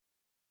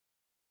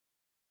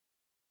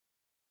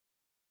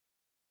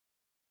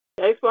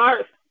Hey,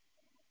 Sparks.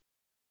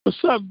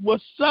 What's up?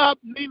 What's up?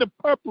 Nina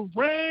Purple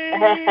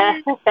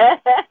Rain. What's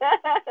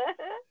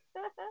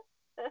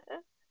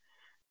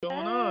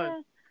going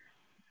on?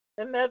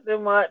 And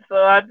nothing much. So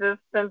I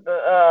just sent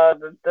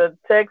the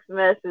text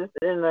message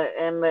in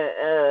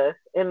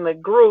the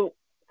group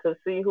to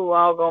see who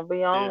all gonna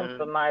be on Yeah.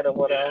 tonight or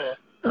whatever.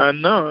 I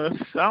know. It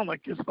sounds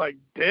like it's like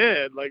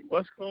dead. Like,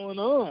 what's going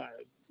on?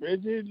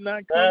 Bridget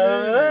not coming.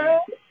 Uh,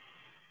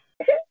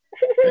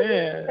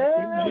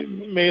 Yeah, we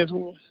may as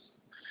well.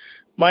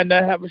 Might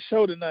not have a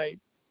show tonight.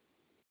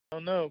 I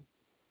don't know.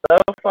 so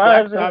far,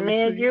 Black's it's just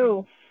me and obviously.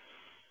 you.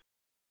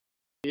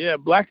 Yeah,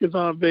 Black is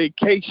on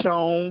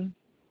vacation.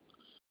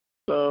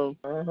 So,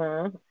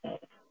 Mhm. don't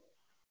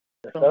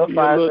So be a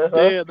far, it's little just us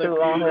dead like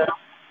two on we. here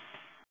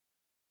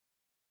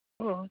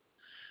Oh,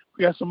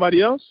 we got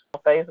somebody else?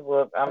 on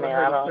Facebook. I I mean,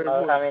 heard I a don't third know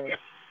voice. how many.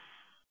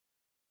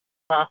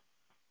 Huh?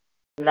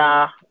 Yeah.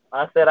 Nah,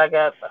 I said I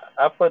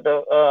put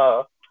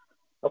a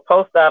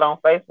post out on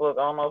Facebook.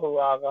 I don't know who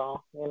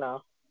all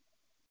gonna.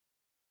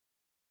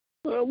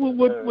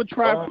 We'll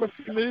try Well, for a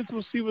few minutes.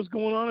 We'll see what's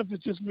going on. If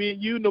it's just me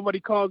and you, nobody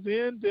calls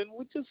in, then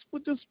we'll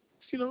just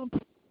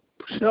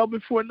shelve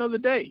it for another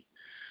day.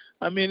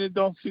 I mean, it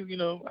don't feel,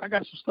 I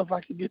got some stuff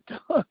I can get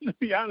done. To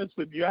be honest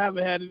with you, I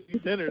haven't had any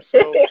dinner,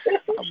 so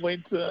I'm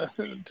waiting to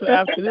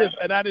after this,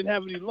 and I didn't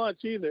have any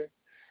lunch either.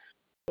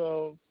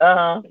 So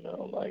uh-huh.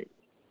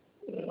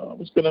 I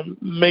was gonna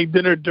make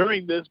dinner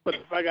during this, but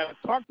if I gotta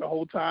talk the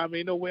whole time,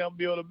 ain't no way I'm gonna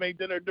be able to make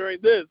dinner during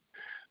this.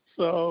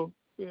 So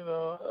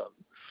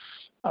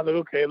I was like,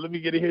 okay, let me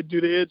get in here, do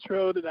the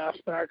intro, then I'll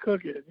start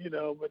cooking, but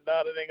now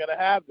that ain't gonna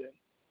happen.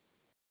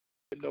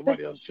 And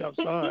nobody else jumps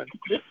on.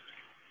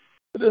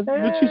 But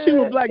you see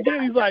what Black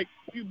did? He's like,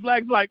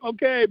 Black's like,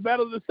 okay,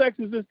 Battle of the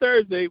Sexes this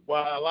Thursday.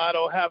 Well, I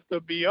don't have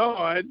to be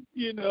on,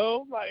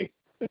 like,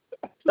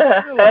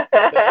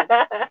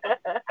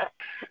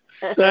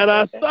 set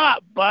us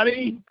up,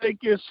 buddy.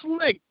 Think you're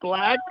slick,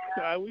 Black.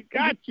 We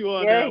got you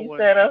on Yeah, that he one.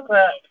 set us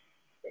up.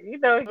 You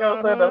know he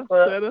gonna set us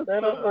up. Set us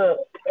Set us up. up.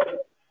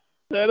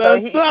 Set So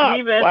us up.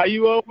 he been While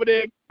you over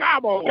there in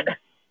Cabo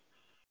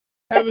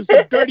having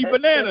some dirty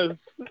bananas.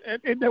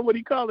 Isn't that what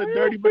he called it,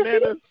 dirty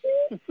bananas?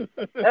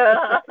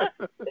 That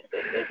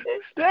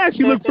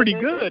actually looked pretty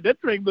good.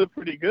 That drink looked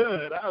pretty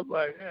good. I was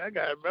like, I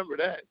got to remember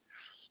that.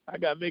 I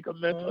got to make a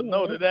mental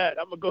note of that.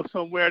 I'm going to go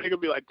somewhere and they're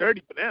going to be like,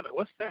 dirty banana?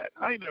 What's that?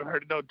 I ain't never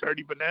heard of no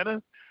dirty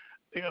banana.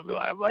 They're going to be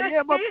like, I'm like,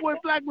 yeah, my boy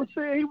Black was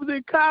saying he was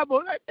in Cabo.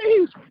 Like, hey, he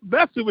was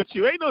messing with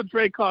you. Ain't no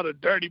drink called a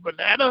dirty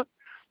banana.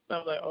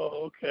 I'm like,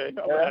 oh, okay. I'm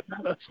going to have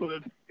to mess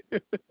with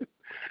it.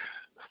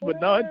 But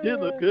no, it did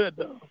look good,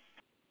 though.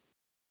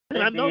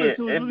 And I noticed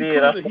it was really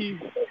cool that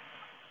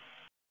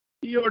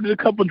he ordered a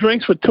couple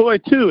drinks for Toy,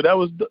 too. That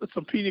was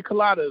some pina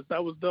coladas.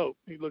 That was dope.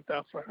 He looked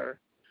out for her.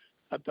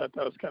 I thought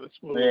that was kind of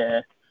smooth.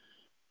 Yeah.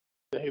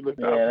 He looked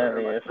out for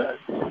her like that.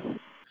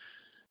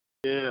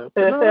 Yeah.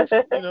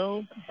 But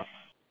no,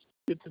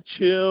 get to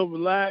chill,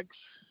 relax.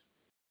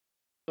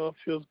 It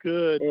feels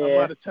good. Yeah. I'm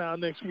out of town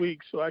next week,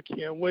 so I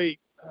can't wait.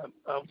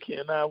 I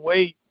cannot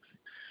wait.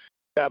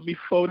 Got me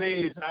 4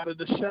 days out of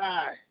the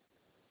shy.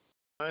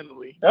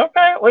 Finally.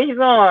 Okay, where you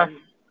going?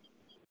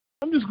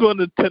 I'm just going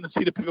to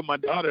Tennessee to pick up my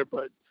daughter,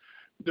 but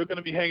they're going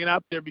to be hanging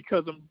out there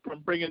because I'm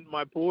bringing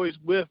my boys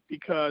with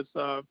because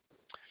my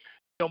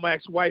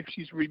ex-wife,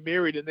 she's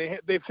remarried and they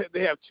have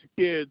 2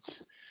 kids,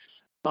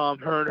 her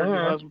and her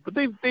new husband. But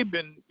they've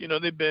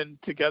been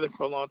together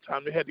for a long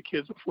time. They had the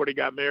kids before they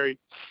got married,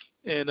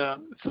 and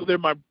so they're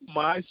my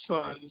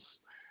son's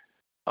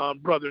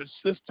brother and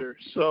sister.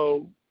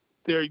 So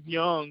they're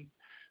young.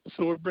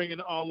 So we're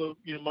bringing all of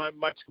my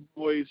 2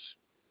 boys.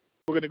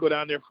 We're going to go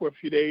down there for a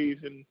few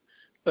days and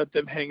let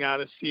them hang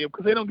out and see them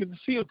because they don't get to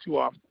see them too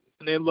often.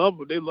 And they love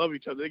them. They love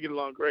each other. They get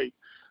along great.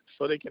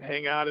 So they can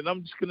hang out. And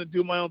I'm just going to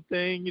do my own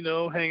thing,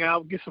 hang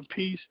out, get some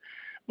peace.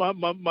 My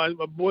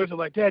boys are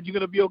like, Dad, you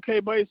going to be okay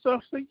by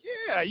yourself? I say,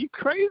 yeah, are you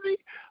crazy?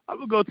 I'm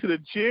going to go to the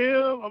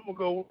gym. I'm going to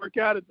go work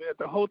out at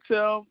the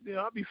hotel.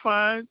 I'll be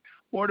fine.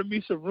 Order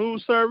me some room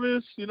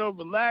service,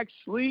 relax,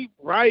 sleep,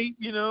 write,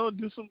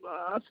 do some.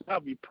 I'll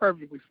be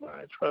perfectly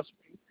fine. Trust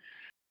me.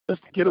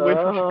 Just to get away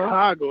from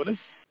Chicago. And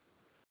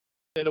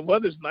the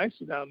weather's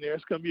nicer down there.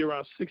 It's going to be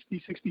around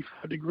 60,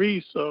 65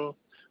 degrees. So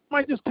it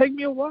might just take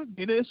me a walk.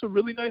 It's a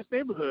really nice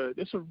neighborhood.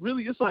 It's a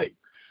really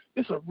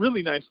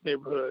nice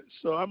neighborhood.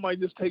 So I might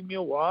just take me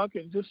a walk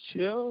and just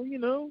chill,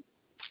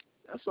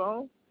 That's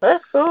all.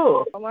 That's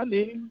cool. All I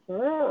need.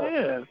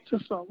 Yeah.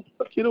 Just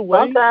get away.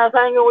 Sometimes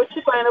hanging with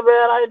you ain't a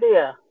bad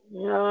idea.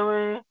 You know what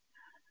I mean?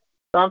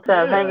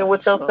 Sometimes hanging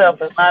with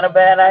yourself is not a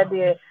bad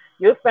idea.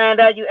 You'll find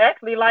out you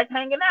actually like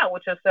hanging out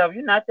with yourself.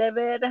 You're not that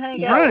bad to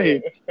hang out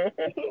with.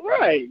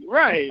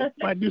 Right.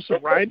 Might do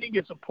some writing,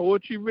 get some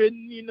poetry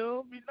written, be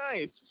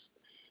nice.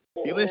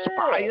 Feel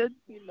inspired,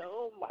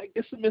 might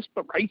get some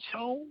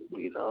inspiration,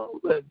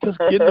 but just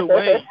getting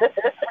away.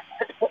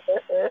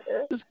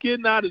 Just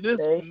getting out of this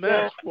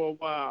mess for a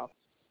while.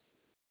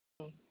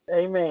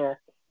 Amen.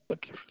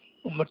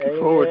 I'm looking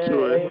forward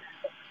to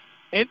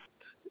it.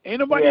 Ain't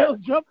nobody else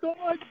jumped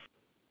on?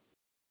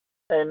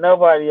 Ain't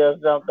nobody else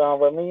jumped on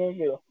but me and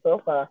you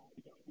so far.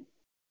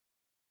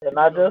 And You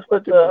know, I think I'm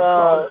gonna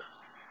call it.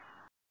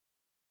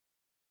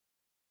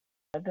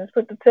 I just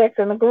put the text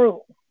in the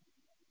group.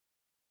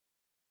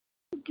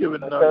 Give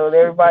it I another told 2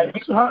 everybody.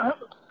 minutes. You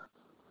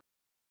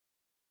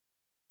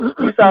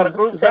saw the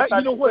group text I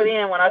You know just what? put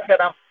in when I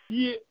said I'm.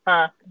 Yeah,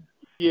 Huh?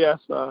 yeah, I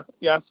saw.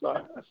 Yeah, I saw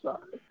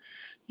it.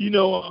 You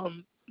know,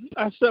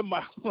 I set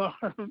my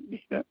alarm.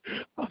 Yeah,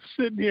 I'm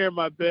sitting here in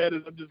my bed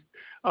and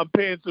I'm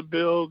paying some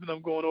bills and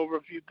I'm going over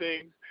a few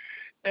things.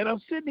 And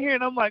I'm sitting here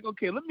and I'm like,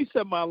 okay, let me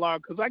set my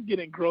alarm because I get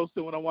engrossed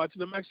in when I'm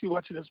watching. I'm actually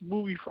watching this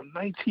movie from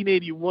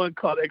 1981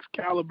 called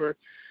Excalibur,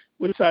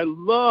 which I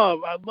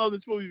love. I love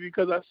this movie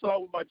because I saw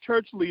it with my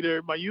church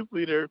leader, my youth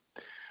leader,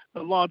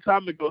 a long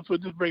time ago. So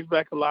it just brings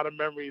back a lot of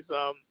memories.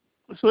 So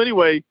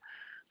anyway,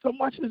 so I'm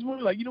watching this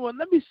movie like, you know what,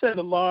 let me set an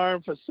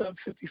alarm for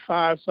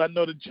 7:55 so I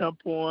know to jump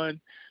on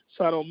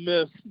so I don't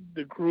miss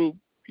the group,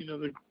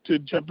 to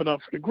jumping on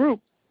for the group.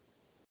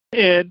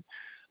 And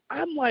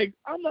I'm like,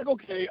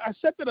 okay, I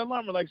set that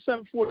alarm at like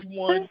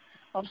 7:41.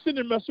 I'm sitting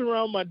there messing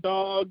around with my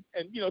dog,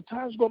 and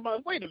time's going by.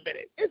 Wait a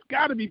minute, it's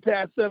got to be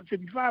past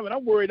 7:55, and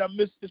I'm worried I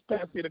missed this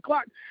past 8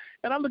 o'clock.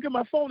 And I look at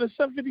my phone at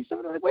 7:57.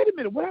 I'm like, wait a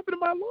minute, what happened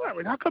to my alarm?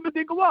 And how come it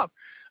didn't go off?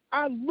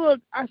 I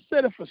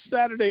set it for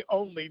Saturday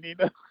only,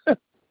 Nina.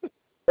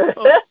 so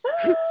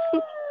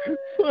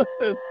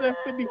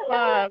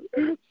 7:55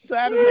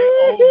 Saturday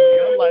only.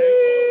 I'm like,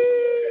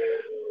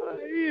 oh,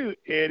 you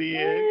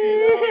idiot,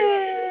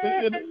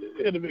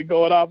 it'd have been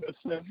going off at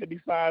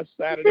 7:55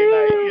 Saturday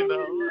night,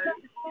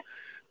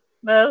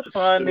 That's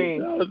funny.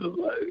 I was just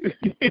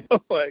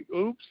like,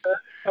 oops.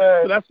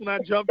 So that's when I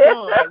jumped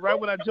on. And right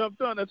when I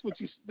jumped on, that's when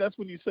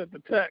you sent the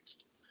text.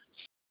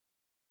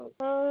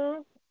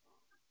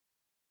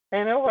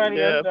 Ain't nobody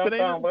else jumped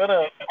on but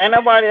us. Ain't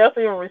nobody else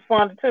even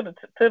responded to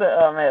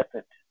the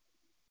message.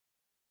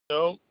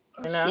 No,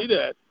 I see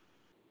that.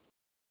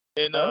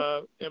 And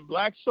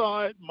Black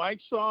saw it, Mike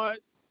saw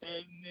it,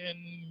 and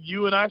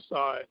you and I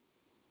saw it.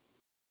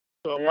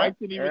 So Mike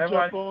didn't even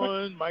jump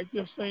on. Mike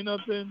didn't say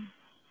nothing.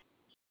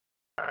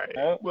 All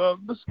right. Well,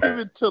 let's give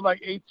it to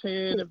like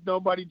 8:10. If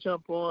nobody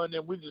jump on,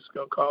 then we're just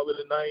gonna call it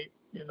a night.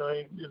 No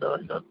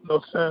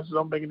sense. It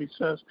don't make any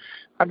sense.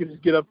 I can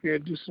just get up here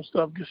and do some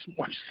stuff, get some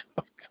more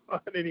stuff done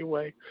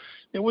anyway,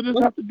 and we'll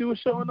just have to do a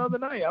show another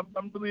night.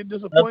 I'm really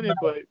disappointed,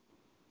 but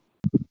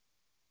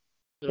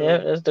yeah,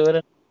 let's do it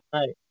another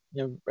night.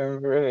 And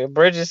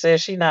Bridget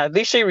says at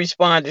least she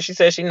responded. She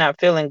said she's not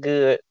feeling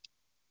good.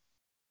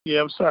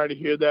 Yeah, I'm sorry to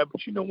hear that,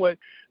 but you know what?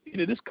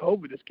 This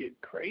COVID is getting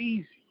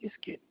crazy. It's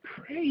getting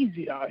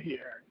crazy out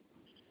here.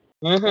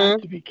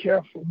 Got to be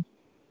careful.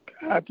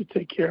 Got to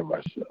take care of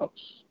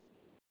ourselves.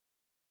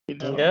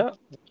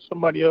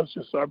 Somebody else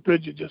just saw.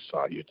 Bridget just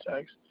saw your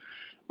text.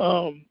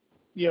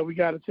 Yeah, we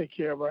got to take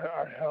care of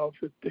our health.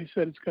 They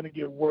said it's going to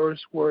get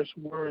worse.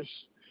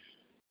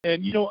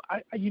 And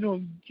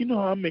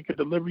I'm making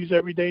deliveries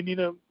every day,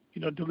 Nina.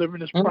 Delivering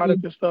this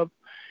product and stuff.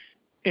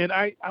 And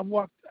I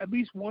walk at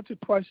least once or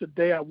twice a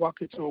day. I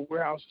walk into a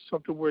warehouse or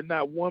something where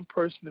not one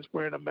person is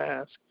wearing a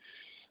mask,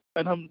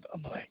 and I'm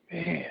like,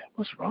 man,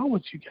 what's wrong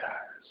with you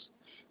guys?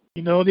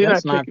 They're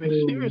not taking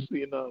it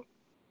seriously enough.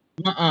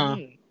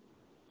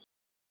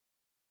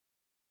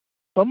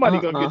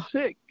 Somebody's gonna get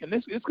sick, and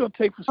it's gonna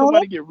take for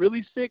somebody to get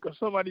really sick or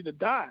somebody to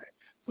die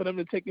for them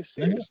to take it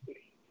seriously.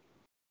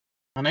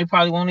 And they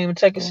probably won't even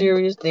take it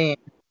serious then.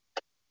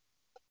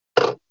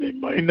 They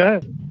might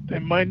not.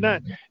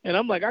 And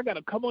I'm like, I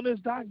gotta come on this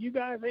dock. You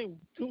guys ain't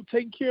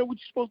taking care of what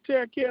you're supposed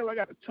to take care of. I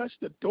gotta touch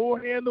the door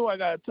handle. I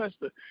gotta touch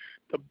the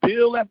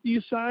bill after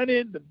you sign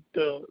it,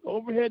 the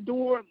overhead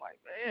door. I'm like,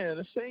 man,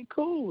 this ain't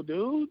cool,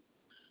 dude.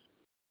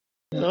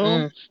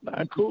 No, it's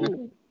not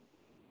cool.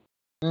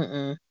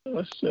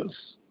 Let's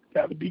just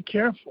gotta be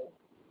careful.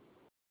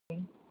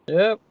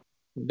 Yep.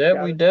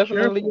 We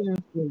definitely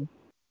do.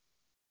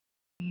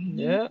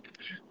 Yeah.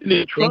 And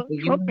then Trump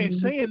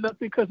ain't saying nothing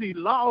because he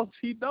lost.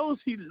 He knows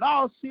he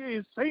lost. He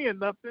ain't saying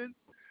nothing.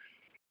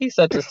 He's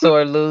such a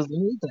sore loser.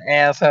 He's an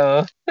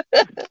asshole.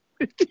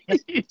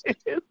 He's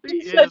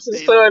such a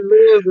sore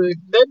loser.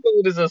 That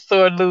dude is a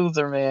sore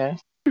loser, man.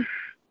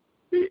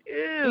 He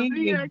is.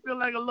 He acting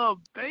like a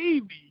little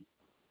baby.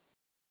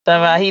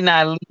 Somebody he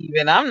not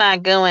leaving. I'm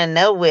not going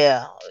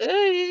nowhere.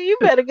 You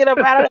better get up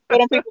out of there.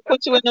 Them people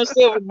put you in those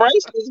silver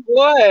bracelets,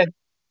 boy.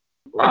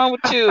 What's wrong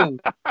with you?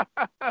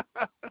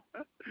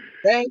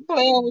 They ain't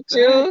playing with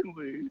you.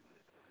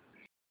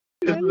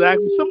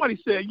 Exactly. Somebody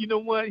said, you know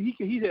what?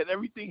 He had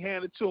everything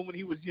handed to him when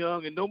he was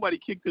young, and nobody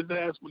kicked his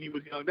ass when he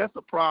was young. That's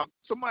the problem.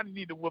 Somebody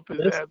need to whoop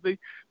his ass. They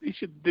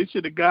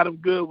should have got him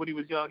good when he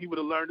was young. He would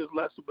have learned his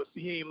lesson, but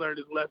see, he ain't learned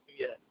his lesson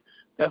yet.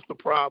 That's the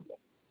problem.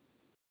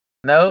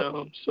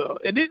 No. So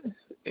he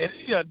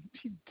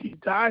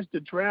dodged the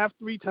draft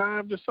 3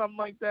 times or something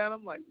like that.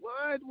 I'm like,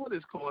 what? What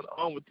is going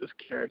on with this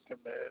character,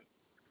 man?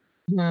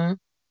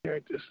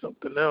 Character's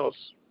something else,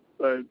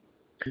 but.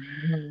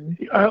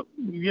 Yeah,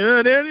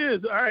 there it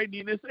is. All right,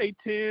 Nina, it's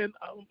 8:10.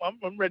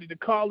 I'm ready to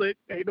call it.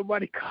 Ain't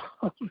nobody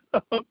called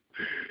up.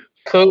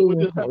 Cool.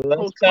 We'll just have to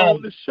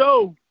postpone the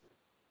show.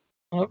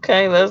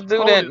 Okay, let's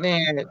do that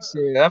then.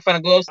 Shit, I'm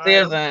finna go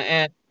upstairs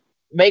and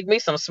make me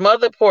some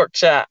smothered pork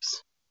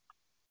chops.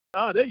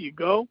 Ah, there you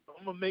go.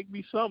 I'm gonna make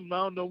me something. I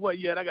don't know what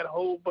yet. I got a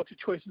whole bunch of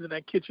choices in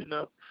that kitchen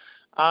though.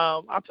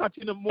 I'll talk to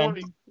you in the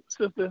morning,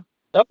 sister.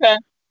 Okay.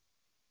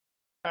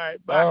 All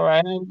right, bye. All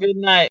right. Good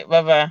night.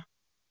 Bye bye.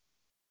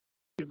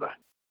 Goodbye.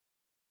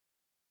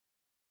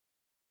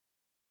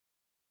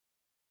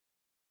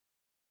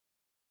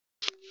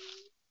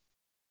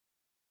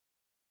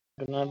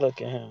 Do not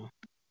look at him.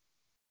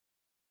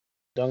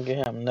 Don't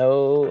get him.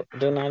 No,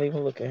 do not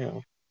even look at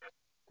him.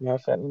 Matter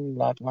of fact, let me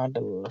lock my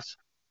doors.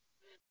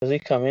 Cause he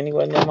come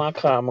anywhere near my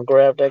car, I'm gonna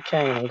grab that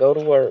cane and go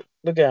to work.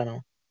 Look at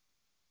him.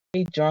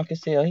 He drunk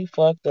as hell. He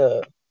fucked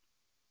up.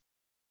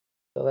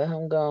 So let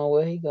him go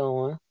where he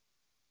going.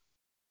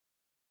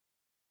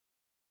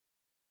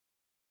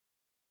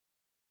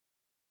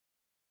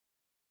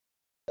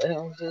 Let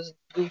him just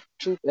do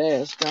troop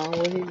ass gone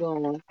where he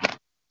going.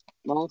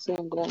 Long as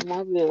him go in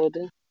my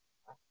building.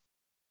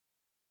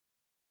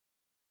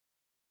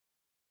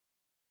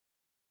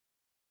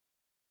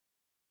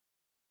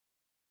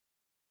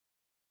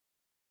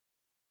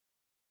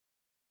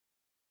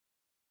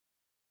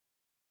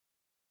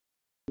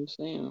 I'm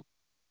saying.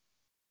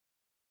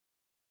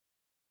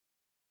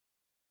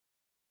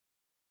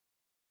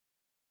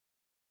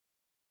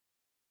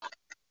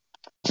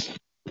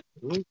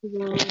 Where he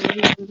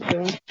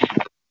going?